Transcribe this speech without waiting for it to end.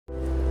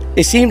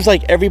It seems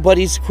like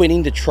everybody's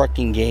quitting the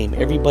trucking game.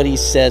 Everybody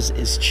says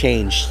it's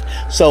changed.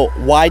 So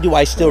why do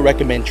I still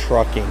recommend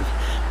trucking?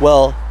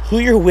 Well, who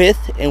you're with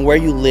and where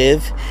you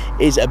live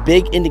is a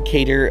big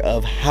indicator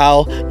of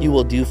how you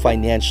will do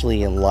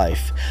financially in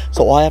life.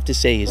 So all I have to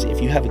say is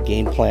if you have a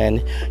game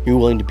plan, you're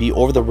willing to be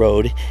over the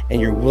road, and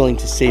you're willing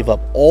to save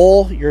up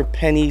all your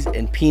pennies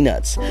and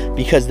peanuts,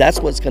 because that's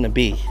what it's going to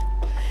be.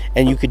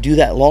 And you could do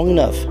that long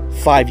enough,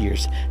 5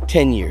 years,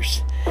 10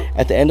 years.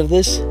 At the end of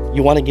this,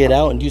 you want to get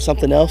out and do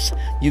something else,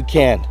 you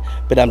can.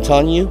 But I'm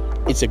telling you,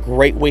 it's a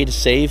great way to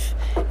save,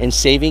 and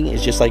saving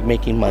is just like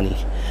making money.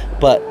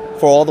 But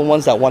for all the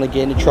ones that want to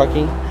get into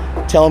trucking,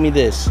 tell me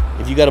this: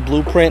 if you got a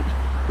blueprint,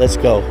 let's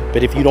go.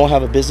 But if you don't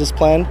have a business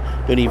plan,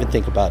 don't even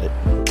think about it.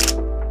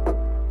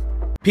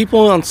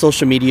 People on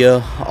social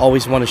media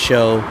always want to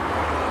show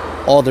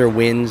all their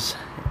wins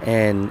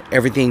and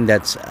everything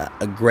that's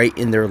great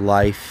in their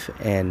life,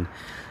 and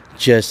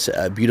just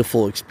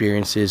beautiful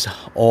experiences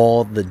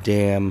all the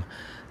damn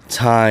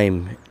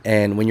time.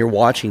 And when you're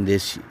watching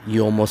this,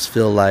 you almost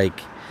feel like,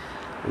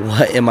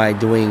 what am I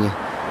doing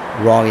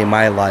wrong in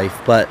my life?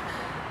 But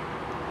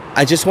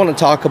I just want to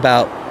talk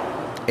about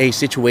a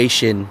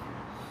situation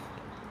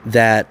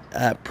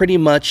that pretty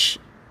much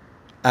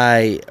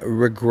I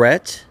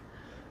regret,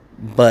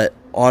 but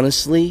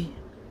honestly,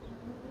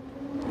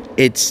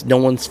 it's no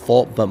one's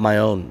fault but my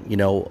own. You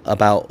know,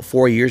 about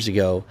 4 years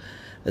ago,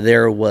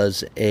 there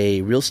was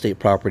a real estate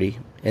property,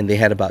 and they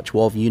had about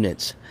 12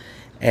 units,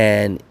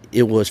 and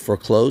it was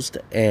foreclosed,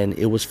 and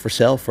it was for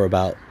sale for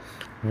about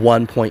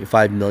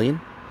 1.5 million.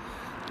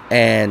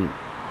 And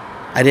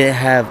I didn't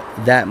have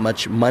that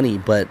much money,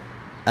 but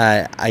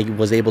I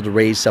was able to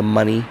raise some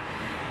money,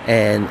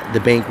 and the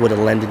bank would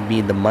have lended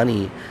me the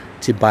money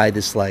to buy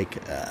this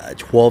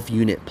 12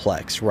 unit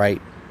plex,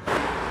 right?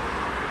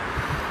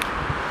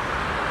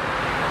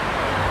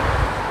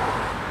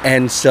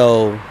 And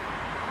so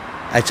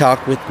I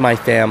talked with my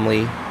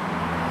family,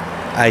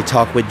 I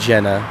talked with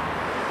Jenna,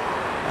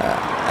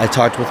 I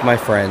talked with my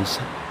friends,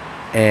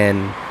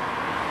 and,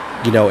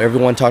 you know,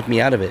 everyone talked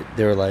me out of it.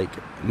 They were like,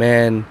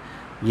 man,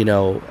 you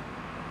know,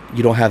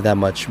 you don't have that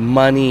much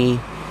money.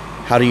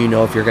 How do you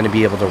know if you're going to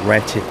be able to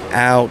rent it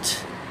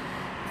out?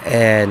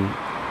 And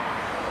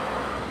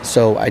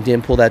so I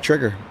didn't pull that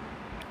trigger.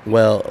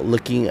 Well,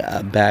 looking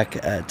back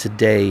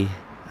today,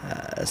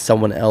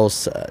 someone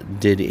else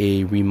did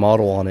a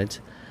remodel on it,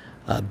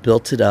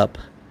 built it up,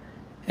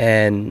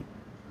 and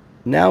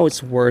now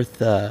it's worth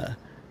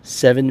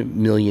 $7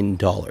 million.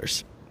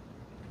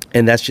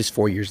 And that's just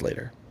 4 years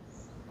later.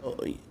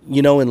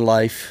 You know, in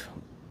life,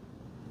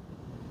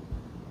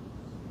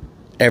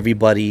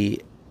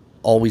 everybody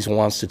always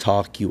wants to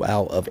talk you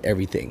out of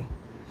everything.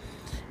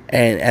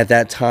 And at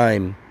that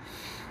time,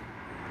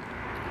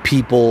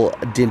 people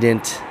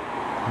didn't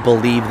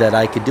believe that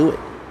I could do it.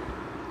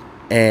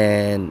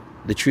 And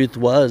the truth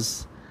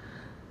was,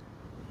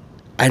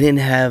 I didn't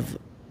have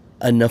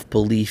enough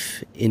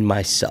belief in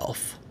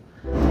myself.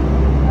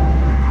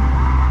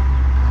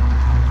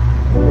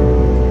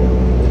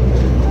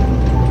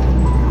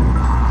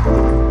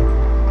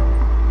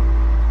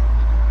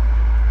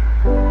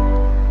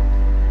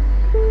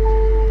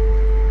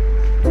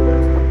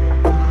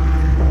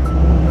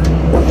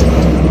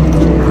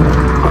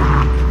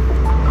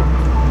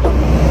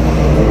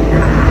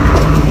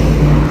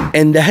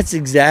 And that's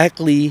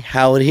exactly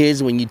how it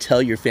is when you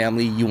tell your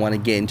family you want to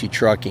get into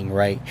trucking,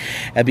 right?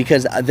 And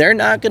because they're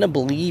not going to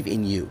believe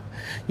in you.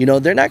 You know,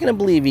 they're not going to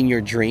believe in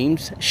your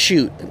dreams.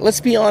 Shoot, let's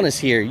be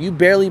honest here. You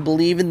barely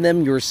believe in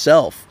them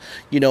yourself.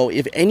 You know,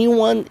 if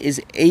anyone is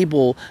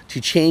able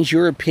to change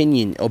your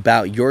opinion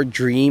about your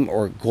dream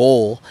or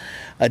goal,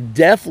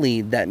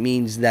 definitely that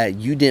means that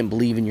you didn't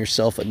believe in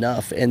yourself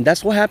enough. And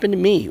that's what happened to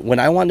me when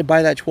I wanted to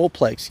buy that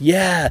 12-plex.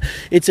 Yeah,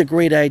 it's a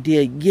great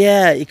idea.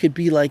 Yeah, it could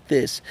be like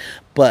this.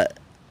 But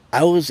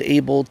I was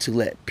able to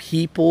let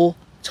people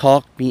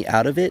talk me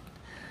out of it.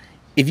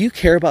 If you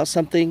care about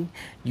something,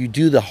 you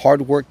do the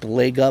hard work, the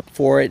leg up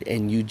for it,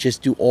 and you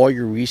just do all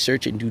your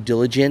research and due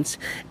diligence,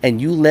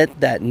 and you let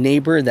that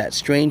neighbor, that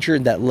stranger,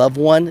 that loved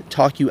one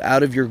talk you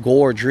out of your goal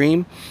or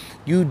dream,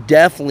 you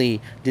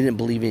definitely didn't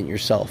believe in it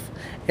yourself.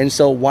 And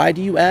so why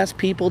do you ask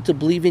people to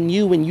believe in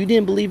you when you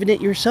didn't believe in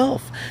it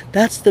yourself?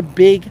 That's the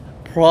big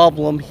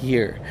problem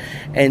here.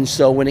 And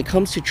so when it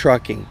comes to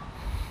trucking,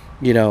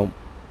 you know,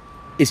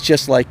 it's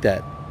just like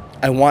that.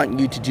 I want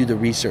you to do the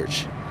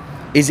research.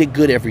 Is it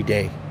good every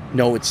day?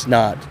 No, it's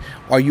not.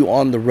 Are you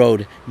on the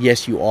road?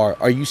 Yes, you are.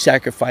 Are you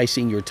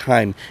sacrificing your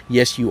time?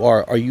 Yes, you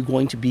are. Are you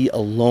going to be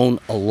alone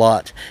a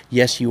lot?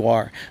 Yes, you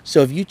are.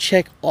 So if you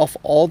check off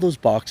all those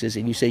boxes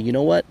and you say, you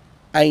know what?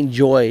 I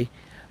enjoy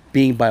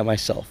being by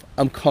myself.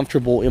 I'm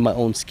comfortable in my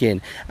own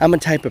skin. I'm a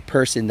type of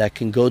person that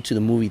can go to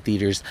the movie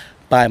theaters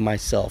by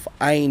myself.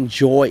 I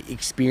enjoy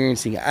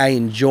experiencing. I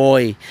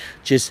enjoy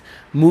just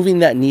moving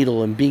that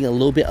needle and being a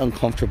little bit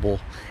uncomfortable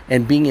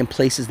and being in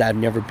places that I've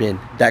never been.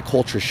 That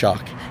culture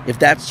shock. If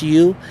that's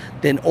you,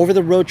 then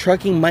over-the-road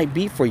trucking might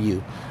be for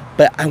you.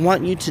 But I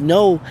want you to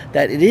know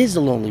that it is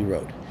a lonely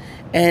road.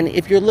 And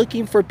if you're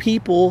looking for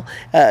people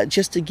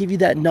just to give you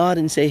that nod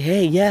and say,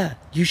 hey, yeah,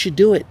 you should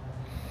do it,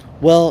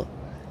 well,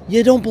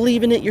 you don't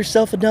believe in it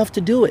yourself enough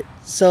to do it.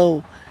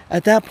 So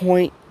at that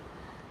point,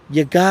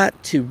 you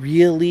got to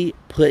really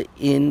put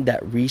in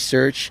that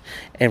research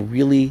and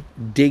really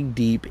dig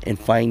deep and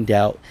find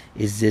out,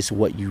 is this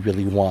what you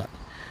really want?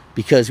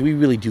 Because we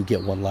really do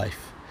get one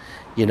life.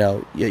 You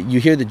know, you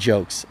hear the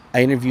jokes.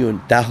 I interview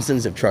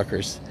thousands of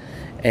truckers,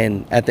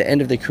 and at the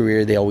end of their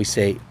career, they always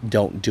say,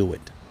 don't do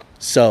it.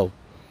 So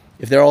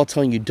if they're all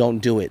telling you don't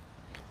do it,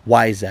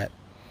 why is that?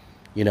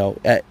 You know,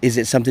 is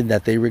it something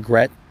that they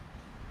regret?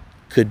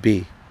 Could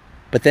be.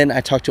 But then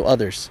I talk to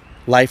others,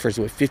 lifers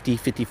with 50,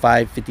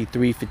 55,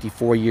 53,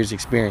 54 years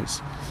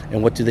experience.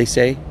 And what do they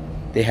say?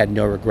 They had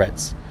no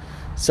regrets.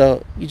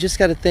 So you just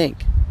got to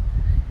think,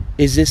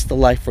 is this the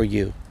life for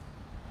you?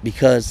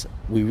 Because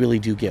we really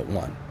do get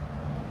one.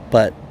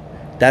 But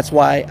that's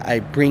why I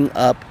bring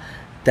up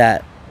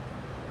that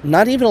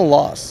not even a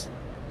loss,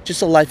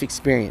 just a life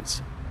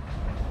experience.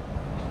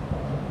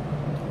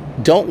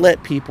 Don't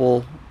let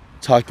people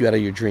talk you out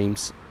of your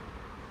dreams.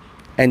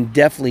 And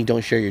definitely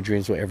don't share your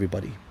dreams with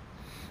everybody.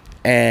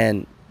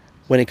 And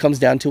when it comes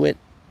down to it,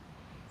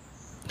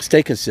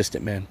 stay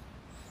consistent, man.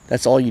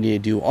 That's all you need to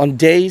do. On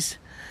days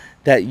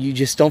that you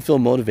just don't feel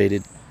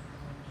motivated,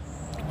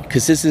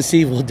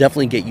 consistency will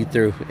definitely get you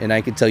through. And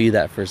I can tell you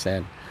that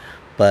firsthand.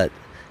 But,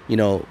 you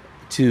know,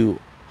 to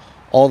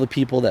all the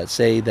people that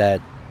say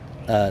that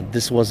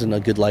this wasn't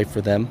a good life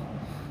for them,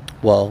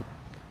 well,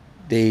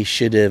 they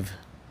should have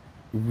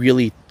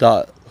really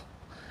thought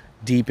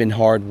deep and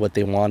hard what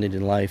they wanted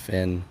in life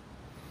and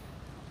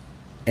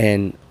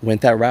went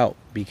that route,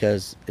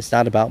 because it's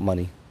not about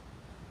money.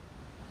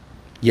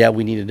 Yeah,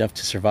 we need enough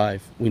to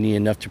survive. We need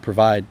enough to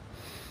provide.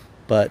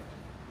 But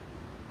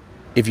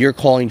if you're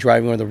calling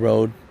driving on the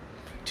road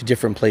to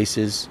different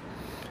places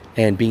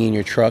and being in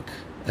your truck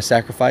a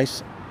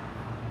sacrifice,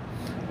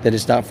 then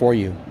it's not for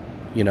you,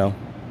 you know.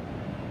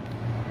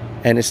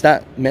 And it's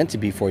not meant to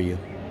be for you.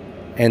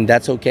 And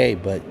that's okay,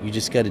 but you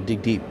just got to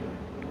dig deep,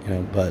 you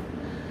know. But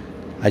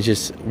I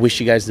just wish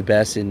you guys the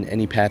best in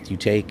any path you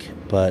take,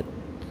 but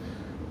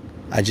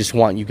I just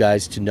want you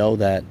guys to know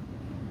that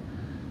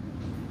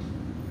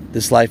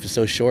this life is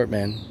so short,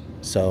 man.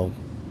 So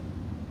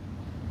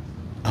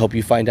I hope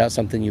you find out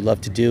something you love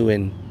to do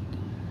and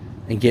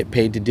get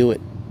paid to do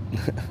it.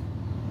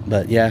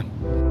 But yeah,